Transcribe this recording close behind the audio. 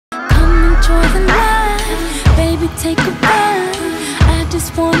take a ride. I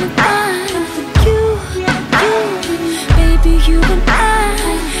just wanna ride with you. Baby, you and I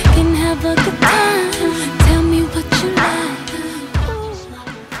can have a good time. Tell me what you like.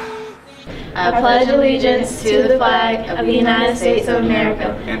 I pledge allegiance to the flag of the United States of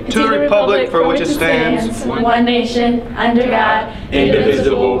America and to the republic for which it stands, one nation, under God,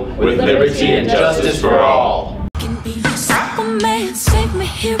 indivisible, with liberty and justice for all. Can be your Superman, save me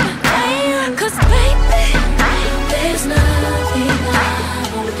here I am. 'Cause baby, there's nothing I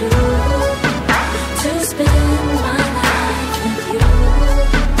won't do to spend my life with you.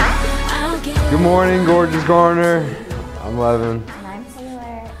 I'll get. Good morning, gorgeous Garner. I'm Levin. And I'm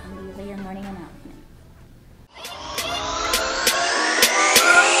Taylor, and these are your morning announcements.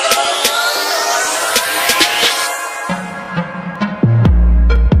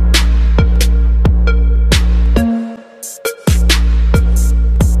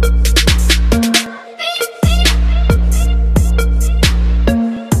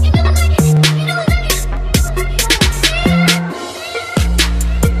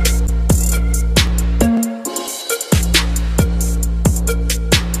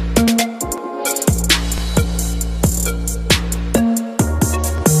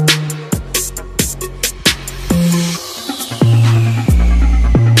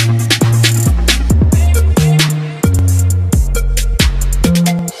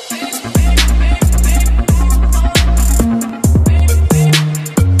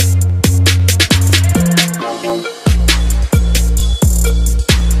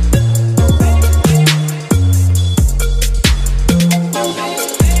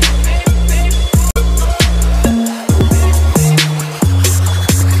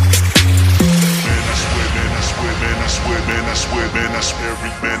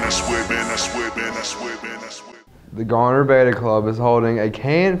 The Garner Beta Club is holding a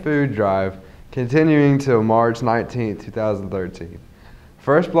canned food drive continuing till March 19, 2013.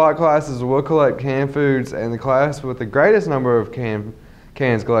 First block classes will collect canned foods, and the class with the greatest number of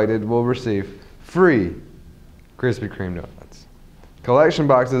cans collected will receive free Krispy Kreme donuts. Collection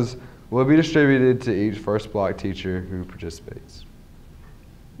boxes will be distributed to each first block teacher who participates.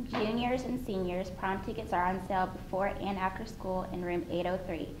 Juniors and seniors, prom tickets are on sale before and after school in room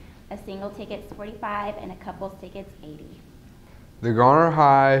 803. A single ticket's $45 and a couple's ticket's $80. The Garner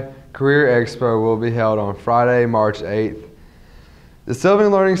High Career Expo will be held on Friday, March 8th. The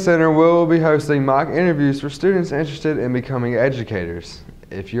Sylvan Learning Center will be hosting mock interviews for students interested in becoming educators.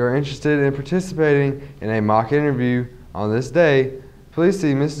 If you are interested in participating in a mock interview on this day, please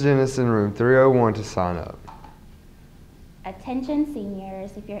see Ms. Jennis in room 301 to sign up. Attention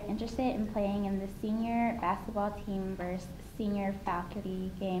seniors, if you're interested in playing in the senior basketball team versus senior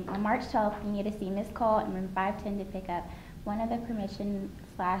faculty game on March 12th, you need to see Ms. Cole in room 510 to pick up one of the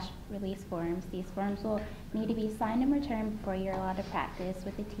permission/release forms. These forms will need to be signed and returned before you're allowed to practice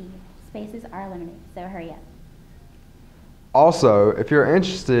with the team. Spaces are limited, so hurry up. Also, if you're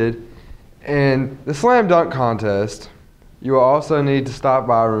interested in the slam dunk contest, you will also need to stop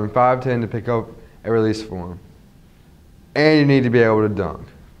by room 510 to pick up a release form. And you need to be able to dunk.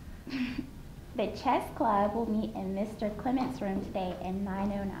 The chess club will meet in Mr. Clement's room today at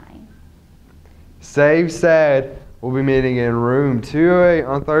 9:09. Save Sad will be meeting in room 208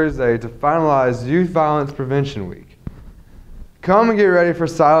 on Thursday to finalize Youth Violence Prevention Week. Come and get ready for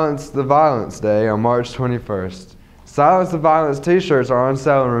Silence the Violence Day on March 21st. Silence the Violence t-shirts are on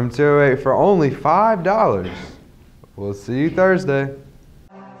sale in room 208 for only $5. We'll see you Thursday.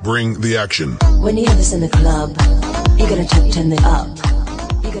 Bring the action. When you have this in the club, you gotta turn it up.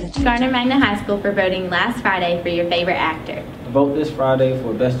 Garner Magnet High School for voting last Friday for your favorite actor. Vote this Friday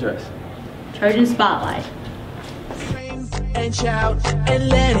for Best Dress. Trojan Spotlight. Scream and shout and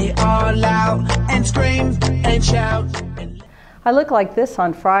let it all out and scream and shout. I look like this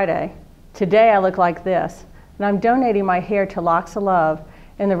on Friday. Today I look like this. And I'm donating my hair to Locks of Love,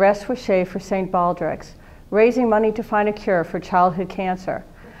 and the rest was shaved for St. Baldrick's, raising money to find a cure for childhood cancer.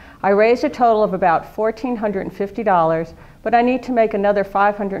 I raised a total of about $1,450, but I need to make another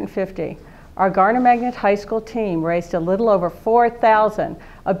 $550. Our Garner Magnet High School team raised a little over $4,000.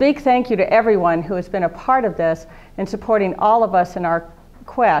 A big thank you to everyone who has been a part of this and supporting all of us in our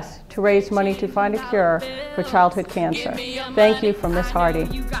quest to raise money to find a cure for childhood cancer. Thank you from Miss Hardy.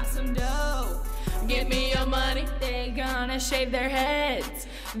 You got some dough. Give me your money. They're gonna shave their heads.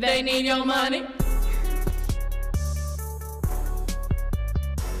 They need your money.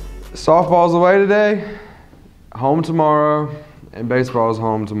 Softball's away today, home tomorrow, and baseball's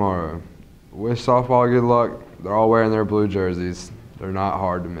home tomorrow. Wish softball good luck. They're all wearing their blue jerseys. They're not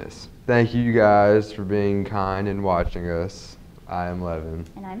hard to miss. Thank you guys for being kind and watching us. I am Levin.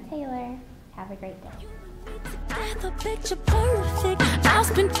 And I'm Taylor. Have a great day. the picture perfect. I'll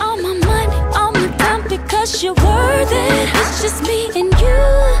spend all my money on my time because you're worth it. It's just me and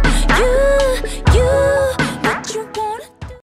you.